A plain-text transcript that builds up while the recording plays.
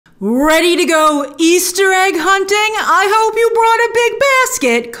Ready to go Easter egg hunting? I hope you brought a big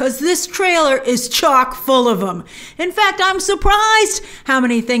basket, because this trailer is chock full of them. In fact, I'm surprised how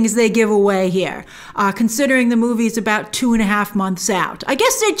many things they give away here, considering the movie's about 2.5 months out. I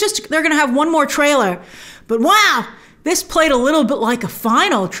guess they're going to have one more trailer, but wow, this played a little bit like a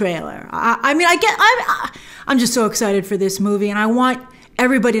final trailer. I'm just so excited for this movie, and I want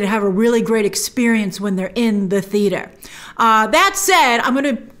everybody to have a really great experience when they're in the theater. That said,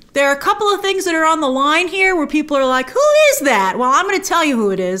 there are a couple of things that are on the line here where people are like, who is that? Well, I'm going to tell you who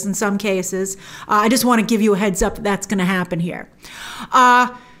it is in some cases. I just want to give you a heads up that that's going to happen here.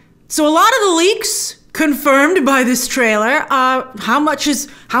 So a lot of the leaks confirmed by this trailer. How much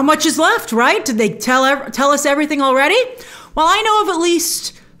is left, right? Did they tell us everything already? Well, I know of at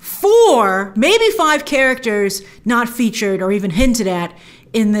least 4, maybe 5 characters not featured or even hinted at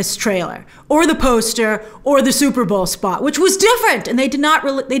in this trailer, or the poster, or the Super Bowl spot, which was different, and they did not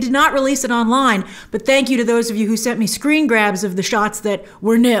release it online. But thank you to those of you who sent me screen grabs of the shots that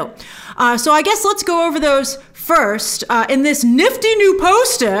were new. So I guess let's go over those first. In this nifty new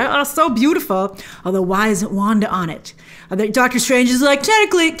poster, so beautiful, although why isn't Wanda on it? Doctor Strange is like,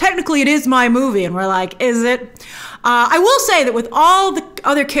 technically it is my movie, and we're like, is it? I will say that with all the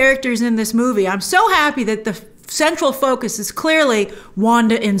other characters in this movie, I'm so happy that the central focus is clearly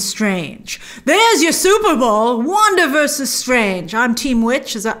Wanda and Strange. There's your Super Bowl, Wanda versus Strange. I'm Team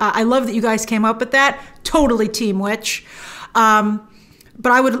Witch. I love that you guys came up with that. Totally Team Witch. But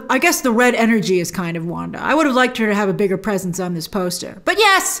I guess the red energy is kind of Wanda. I would have liked her to have a bigger presence on this poster. But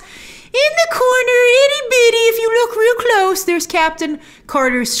yes, in the corner, itty bitty, if you look real close, there's Captain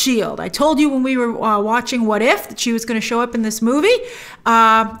Carter's shield. I told you when we were watching What If that she was going to show up in this movie.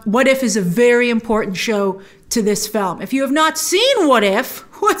 What If is a very important show to this film. If you have not seen What If,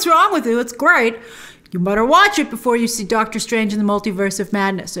 what's wrong with you? It's great. You better watch it before you see Doctor Strange in the Multiverse of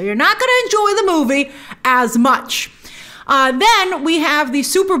Madness. So you're not going to enjoy the movie as much. Then we have the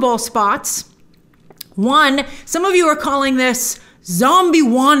Super Bowl spots. One, some of you are calling this Zombie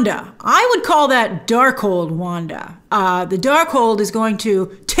Wanda. I would call that Darkhold Wanda. The Darkhold is going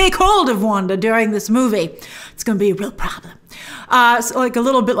to take hold of Wanda during this movie. It's going to be a real problem. So like a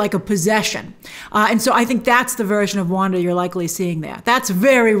little bit like a possession. And so I think that's the version of Wanda you're likely seeing there. That's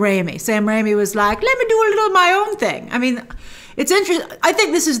very Raimi. Sam Raimi was like, let me do a little of my own thing. I mean, it's interesting. I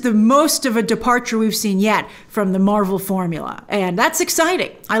think this is the most of a departure we've seen yet from the Marvel formula. And that's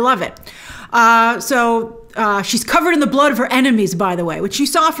exciting. I love it. She's covered in the blood of her enemies, by the way, which you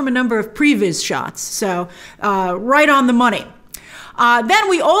saw from a number of previs shots. So right on the money. Then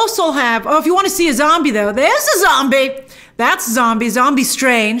we also have, if you want to see a zombie though, there's a zombie. That's Zombie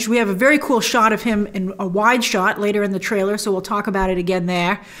Strange. We have a very cool shot of him in a wide shot later in the trailer, so we'll talk about it again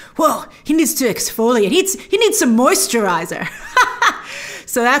there. Whoa, he needs to exfoliate. He needs some moisturizer.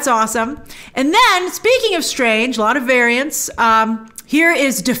 So that's awesome. And then, speaking of Strange, a lot of variants. Here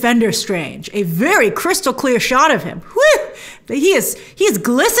is Defender Strange, a very crystal clear shot of him. Whew! He is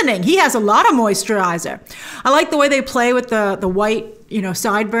glistening. He has a lot of moisturizer. I like the way they play with the white,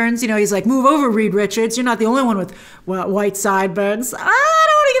 sideburns. He's like, move over, Reed Richards. You're not the only one with white sideburns. I don't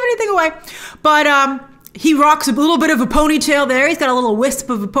want to give anything away. But he rocks a little bit of a ponytail there. He's got a little wisp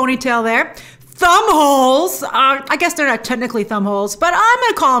of a ponytail there. Thumb holes. I guess they're not technically thumb holes, but I'm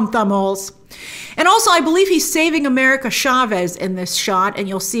going to call them thumb holes. And also, I believe he's saving America Chavez in this shot, and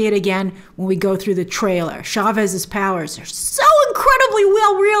you'll see it again when we go through the trailer. Chavez's powers are so incredibly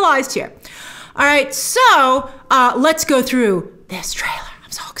well realized here. All right, so let's go through this trailer.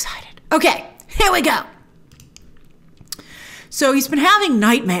 I'm so excited. Okay, here we go. So he's been having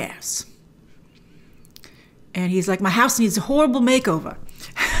nightmares. And he's like, my house needs a horrible makeover.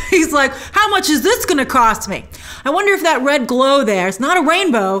 He's like, how much is this going to cost me? I wonder if that red glow there, it's not a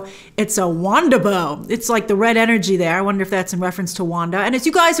rainbow, it's a Wanda bow. It's like the red energy there. I wonder if that's in reference to Wanda. And as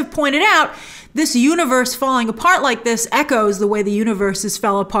you guys have pointed out, this universe falling apart like this echoes the way the universes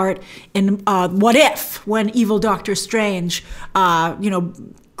fell apart in What If, when evil Doctor Strange,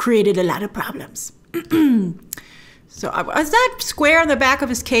 created a lot of problems. So is that square on the back of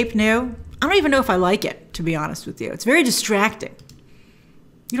his cape new? I don't even know if I like it, to be honest with you. It's very distracting.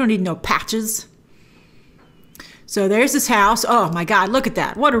 You don't need no patches. So there's this house. Oh my God, look at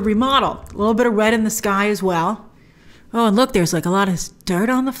that. What a remodel. A little bit of red in the sky as well. Oh, and look, there's like a lot of dirt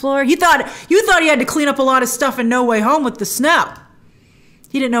on the floor. You thought he had to clean up a lot of stuff in No Way Home with the snow.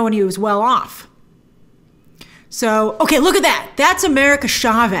 He didn't know when he was well off. So, okay, look at that. That's America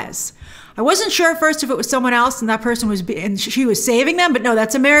Chavez. I wasn't sure at first if it was someone else and that person was, and she was saving them, but no,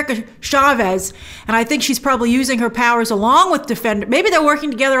 that's America Chavez. And I think she's probably using her powers along with Defender. Maybe they're working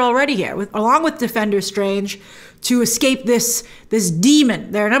together already here, along with Defender Strange, to escape this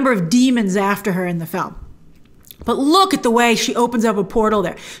demon. There are a number of demons after her in the film. But look at the way she opens up a portal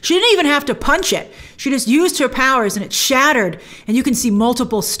there. She didn't even have to punch it. She just used her powers and it shattered and you can see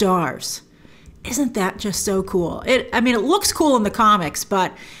multiple stars. Isn't that just so cool? It looks cool in the comics,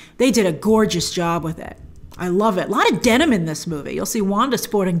 but they did a gorgeous job with it. I love it. A lot of denim in this movie. You'll see Wanda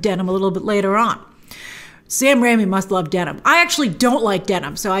sporting denim a little bit later on. Sam Raimi must love denim. I actually don't like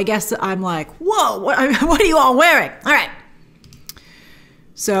denim, so I guess I'm like, whoa, what are you all wearing? All right.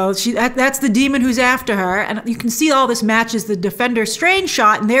 So that's the demon who's after her. And you can see all this matches the Defender Strange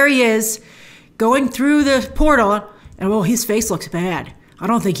shot. And there he is going through the portal. And well, his face looks bad. I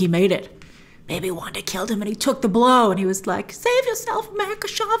don't think he made it. Maybe Wanda killed him and he took the blow. And he was like, save yourself, America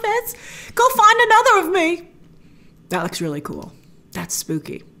Chavez. Go find another of me. That looks really cool. That's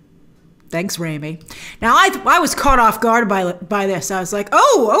spooky. Thanks, Raimi. Now, I was caught off guard by this. I was like,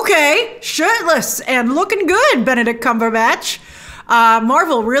 oh, okay. Shirtless and looking good, Benedict Cumberbatch.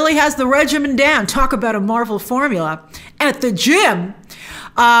 Marvel really has the regimen down. Talk about a Marvel formula. At the gym.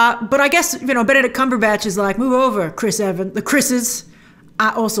 But I guess, Benedict Cumberbatch is like, move over, Chris Evans. The Chris's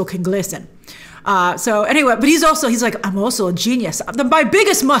also can glisten. So anyway, but he's like, I'm also a genius. My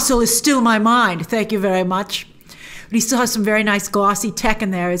biggest muscle is still my mind. Thank you very much. But he still has some very nice glossy tech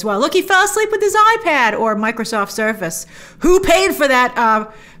in there as well. Look, he fell asleep with his iPad or Microsoft Surface. Who paid for that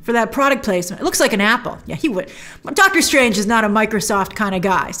product placement? It looks like an Apple. Yeah, he would. Doctor Strange is not a Microsoft kind of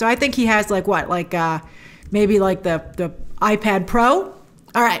guy. So I think he has maybe the iPad Pro.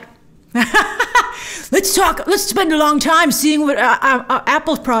 All right. Let's talk. Let's spend a long time seeing what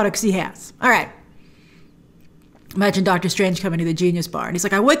Apple products he has. All right. Imagine Doctor Strange coming to the Genius Bar and he's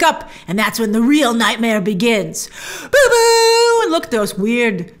like, I wake up and that's when the real nightmare begins. Boo-boo! And look at those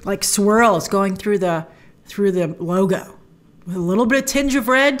weird swirls going through the logo. With a little bit of tinge of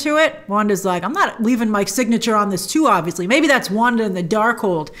red to it. Wanda's like, I'm not leaving my signature on this too, obviously. Maybe that's Wanda and the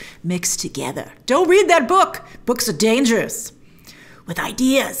Darkhold mixed together. Don't read that book. Books are dangerous. With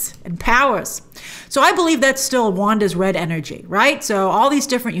ideas and powers. So I believe that's still Wanda's red energy, right? So all these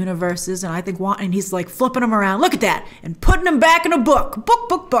different universes, and I think and he's like flipping them around. Look at that. And putting them back in a book.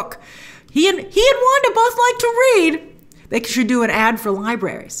 Book. He and Wanda both like to read. They should do an ad for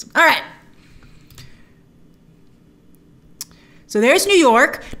libraries. All right. So there's New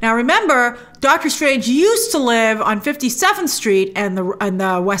York. Now remember, Doctor Strange used to live on 57th Street and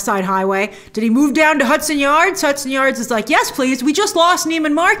the West Side Highway. Did he move down to Hudson Yards? Hudson Yards is like, yes, please. We just lost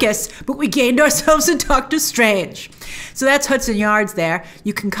Neiman Marcus, but we gained ourselves a Doctor Strange. So that's Hudson Yards there.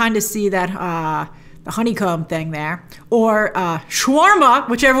 You can kind of see that the honeycomb thing there. Or shawarma,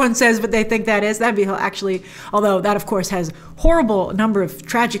 which everyone says what they think that is. That'd be actually, although that, of course, has horrible number of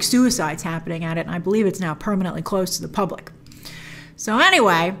tragic suicides happening at it, and I believe it's now permanently closed to the public. So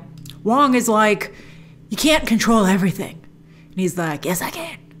anyway, Wong is like, you can't control everything. And he's like, yes, I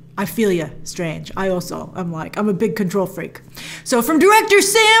can. I feel you, Strange. I'm a big control freak. So from director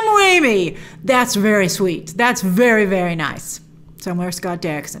Sam Raimi, that's very sweet. That's very, very nice. Somewhere Scott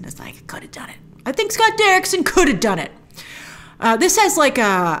Derrickson is like, could have done it. I think Scott Derrickson could have done it. This has like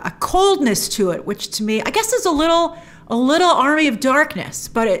a coldness to it, which to me, I guess is a little Army of Darkness,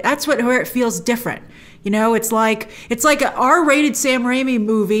 but that's where it feels different. It's like an R-rated Sam Raimi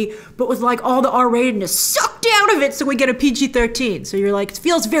movie, but with like all the R-ratedness sucked out of it, so we get a PG-13. So you're like, it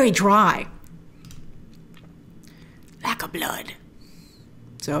feels very dry. Lack of blood.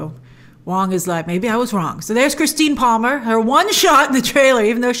 So Wong is like, maybe I was wrong. So there's Christine Palmer, her one shot in the trailer,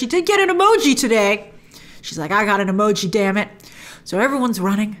 even though she did get an emoji today. She's like, I got an emoji, damn it. So everyone's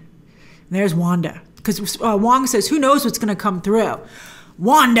running. And there's Wanda. Because Wong says, who knows what's going to come through.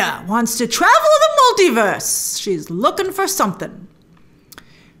 Wanda wants to travel the multiverse. She's looking for something.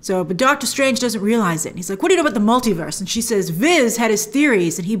 But Doctor Strange doesn't realize it. And he's like, what do you know about the multiverse? And she says, Viz had his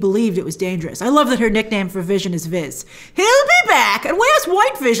theories and he believed it was dangerous. I love that her nickname for Vision is Viz. He'll be back. And where's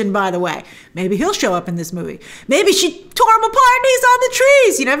White Vision, by the way? Maybe he'll show up in this movie. Maybe she tore him apart and he's on the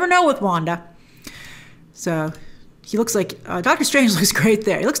trees. You never know with Wanda. So he looks like, Doctor Strange looks great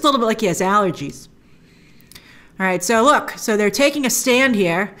there. He looks a little bit like he has allergies. All right, so look, they're taking a stand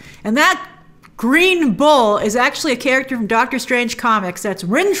here, and that green bull is actually a character from Doctor Strange comics. That's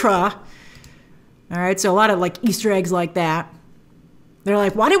Rintra. All right, so a lot of like Easter eggs like that. They're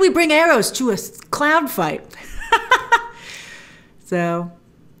like, why did we bring arrows to a cloud fight? So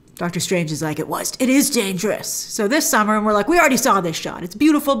Doctor Strange is like, it is dangerous. So this summer, and we're like, we already saw this shot. It's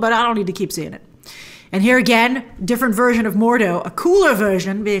beautiful, but I don't need to keep seeing it. And here again, different version of Mordo, a cooler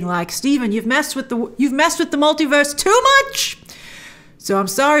version, being like, Steven, you've messed with the multiverse too much. So I'm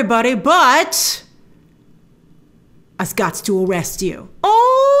sorry, buddy, but I've got to arrest you.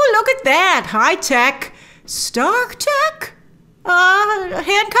 Oh, look at that. High tech Stark Tech?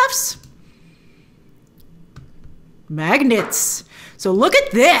 Handcuffs? Magnets. So look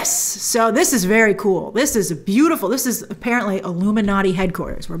at this. So this is very cool. This is beautiful. This is apparently Illuminati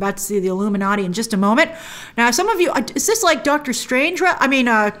headquarters. We're about to see the Illuminati in just a moment. Now, some of you, is this like Doctor Strange?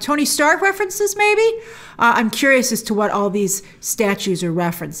 Tony Stark references maybe? I'm curious as to what all these statues are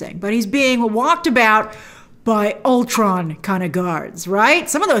referencing. But he's being walked about by Ultron kind of guards, right?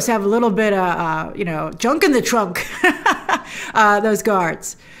 Some of those have a little bit of, junk in the trunk, those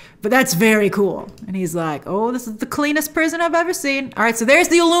guards. But that's very cool. And he's like, oh, this is the cleanest prison I've ever seen. All right, so there's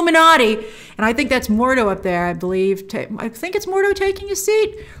the Illuminati. And I think that's Mordo up there, I believe. I think it's Mordo taking his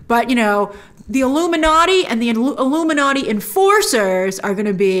seat. But, the Illuminati and the Illuminati enforcers are going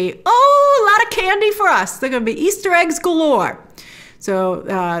to be, a lot of candy for us. They're going to be Easter eggs galore.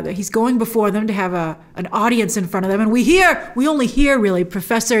 So he's going before them to have an audience in front of them. And we only hear really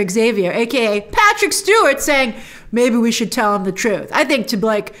Professor Xavier, AKA Patrick Stewart, saying, maybe we should tell him the truth. I think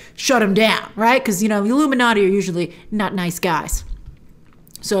to shut him down, right? Because, the Illuminati are usually not nice guys.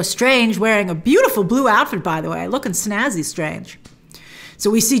 So Strange, wearing a beautiful blue outfit, by the way, looking snazzy, Strange. So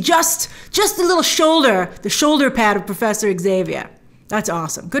we see just the little the shoulder pad of Professor Xavier. That's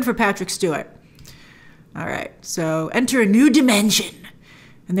awesome. Good for Patrick Stewart. All right, so enter a new dimension.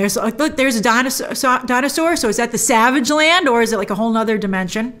 And there's a dinosaur. So is that the Savage Land, or is it like a whole nother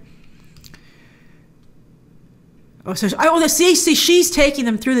dimension? See, she's taking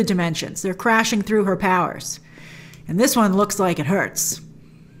them through the dimensions. They're crashing through her powers. And this one looks like it hurts.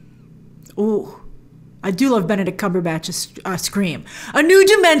 Ooh, I do love Benedict Cumberbatch's scream. A new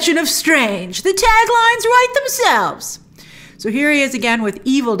dimension of strange. The taglines write themselves. So here he is again with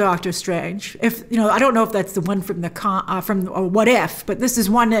evil Doctor Strange. I don't know if that's the one from What If, but this is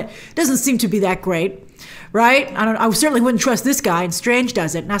one that doesn't seem to be that great, right? I certainly wouldn't trust this guy, and Strange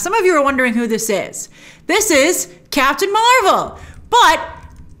does it. Now, some of you are wondering who this is. This is Captain Marvel, but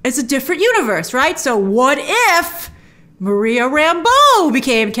it's a different universe, right? So what if Maria Rambeau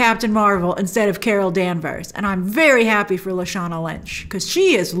became Captain Marvel instead of Carol Danvers? And I'm very happy for Lashana Lynch, because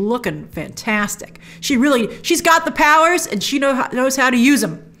she is looking fantastic. She's got the powers, and she knows how to use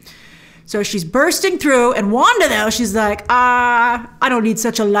them. So she's bursting through, and Wanda, though, she's like, I don't need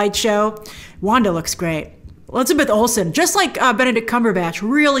such a light show. Wanda looks great. Elizabeth Olsen, just like Benedict Cumberbatch,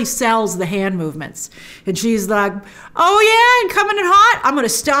 really sells the hand movements. And she's like, oh yeah, coming in hot? I'm going to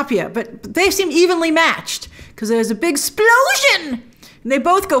stop you. But they seem evenly matched, because there's a big explosion, and they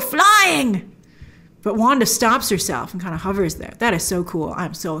both go flying. But Wanda stops herself and kind of hovers there. That is so cool.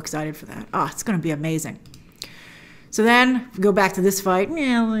 I'm so excited for that. Oh, it's going to be amazing. So then we go back to this fight.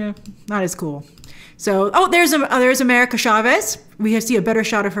 Yeah, not as cool. So, there's America Chavez. We see a better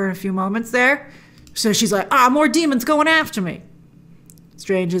shot of her in a few moments there. So she's like, more demons going after me.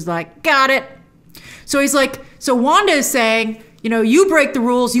 Strange is like, got it. So he's like, so Wanda is saying, you break the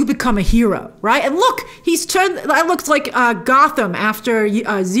rules, you become a hero, right? And look, he's turned, that looks like Gotham after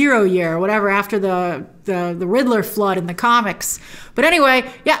 0 year, or whatever, after the Riddler flood in the comics. But anyway,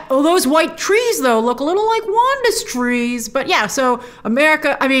 yeah, those white trees, though, look a little like Wanda's trees. But yeah, so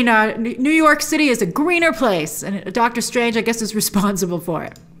New York City is a greener place, and Doctor Strange, I guess, is responsible for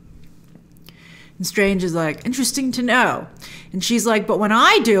it. And Strange is like, interesting to know. And she's like, but when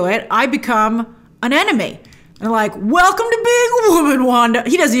I do it, I become an enemy. And I'm like, welcome to being a woman, Wanda.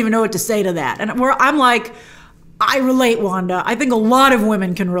 He doesn't even know what to say to that. And I'm like, I relate, Wanda. I think a lot of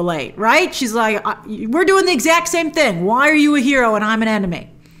women can relate, right? She's like, we're doing the exact same thing. Why are you a hero and I'm an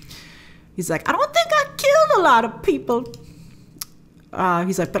enemy? He's like, I don't think I killed a lot of people.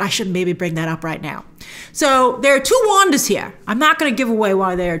 He's like, but I should maybe bring that up right now. So there are two Wandas here. I'm not going to give away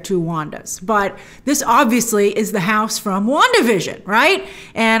why there are two Wandas, but this obviously is the house from WandaVision, right?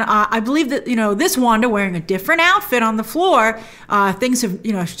 And I believe that, this Wanda wearing a different outfit on the floor, things have,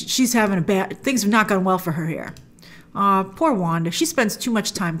 things have not gone well for her here. Poor Wanda. She spends too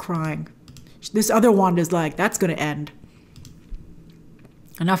much time crying. This other Wanda's like, that's going to end.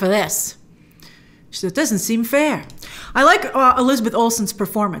 Enough of this. She said, it doesn't seem fair. I like Elizabeth Olsen's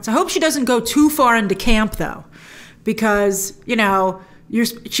performance. I hope she doesn't go too far into camp, though, because,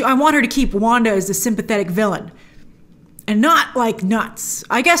 I want her to keep Wanda as a sympathetic villain and not like nuts.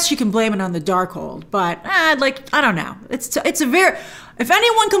 I guess she can blame it on the Darkhold, but I don't know. It's a very, if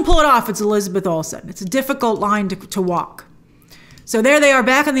anyone can pull it off, it's Elizabeth Olsen. It's a difficult line to walk. So there they are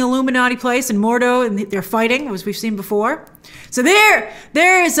back in the Illuminati place in Mordo, and they're fighting, as we've seen before. So there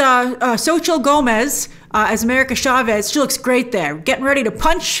is Xochitl Gomez as America Chavez. She looks great there, getting ready to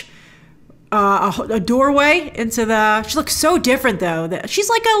punch a doorway into the... She looks so different, though. She's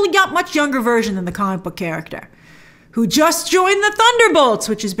like a much younger version than the comic book character, who just joined the Thunderbolts,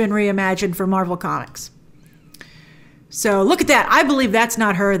 which has been reimagined for Marvel Comics. So look at that. I believe that's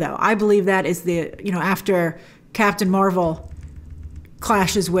not her, though. I believe that is the, after Captain Marvel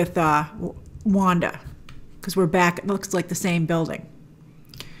clashes with Wanda. Because we're back, it looks like the same building.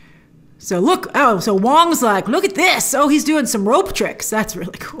 So look, so Wong's like, look at this. Oh, he's doing some rope tricks. That's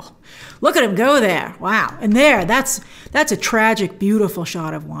really cool. Look at him go there. Wow. And there, that's a tragic, beautiful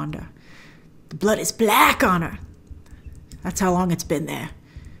shot of Wanda. The blood is black on her. That's how long it's been there.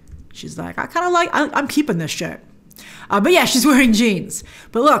 She's like, I'm keeping this shirt. But yeah, she's wearing jeans.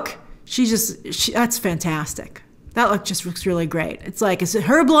 But look, that's fantastic. That just looks really great. It's like, is it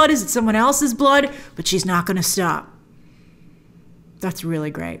her blood? Is it someone else's blood? But she's not going to stop. That's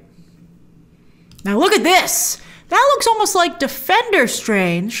really great. Now look at this. That looks almost like Defender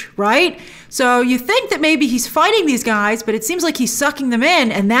Strange, right? So you think that maybe he's fighting these guys, but it seems like he's sucking them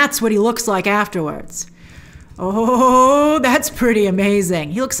in, and that's what he looks like afterwards. Oh, that's pretty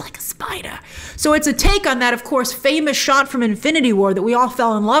amazing. He looks like a spider. So it's a take on that, of course, famous shot from Infinity War that we all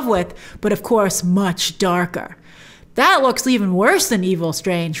fell in love with, but of course, much darker. That looks even worse than Evil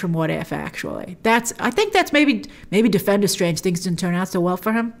Strange from What If, actually. I think that's maybe Defender Strange. Things didn't turn out so well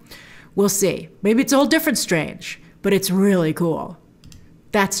for him. We'll see. Maybe it's a whole different Strange, but it's really cool.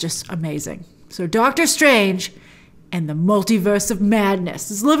 That's just amazing. So Doctor Strange and the Multiverse of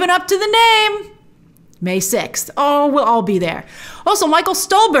Madness is living up to the name. May 6th. Oh, we'll all be there. Also, Michael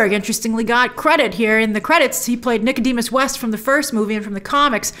Stuhlbarg, interestingly, got credit here in the credits. He played Nicodemus West from the first movie and from the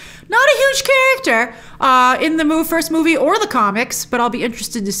comics. Not a huge character in the first movie or the comics, but I'll be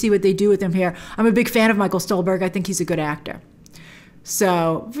interested to see what they do with him here. I'm a big fan of Michael Stuhlbarg. I think he's a good actor.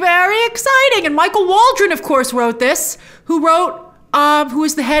 So, very exciting. And Michael Waldron, of course, wrote this, who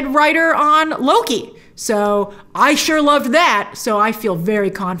is the head writer on Loki. So I sure loved that. So I feel very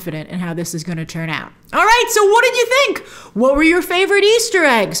confident in how this is going to turn out. All right, so what did you think? What were your favorite Easter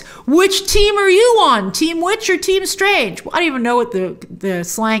eggs? Which team are you on? Team Witch or Team Strange? Well, I don't even know what the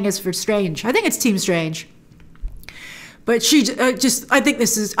slang is for Strange. I think it's Team Strange. But I think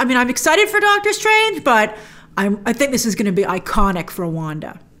this is, I'm excited for Doctor Strange, but I think this is going to be iconic for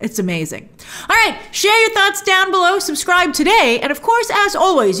Wanda. It's amazing. All right, share your thoughts down below, subscribe today, and of course, as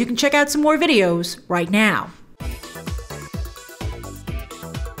always, you can check out some more videos right now.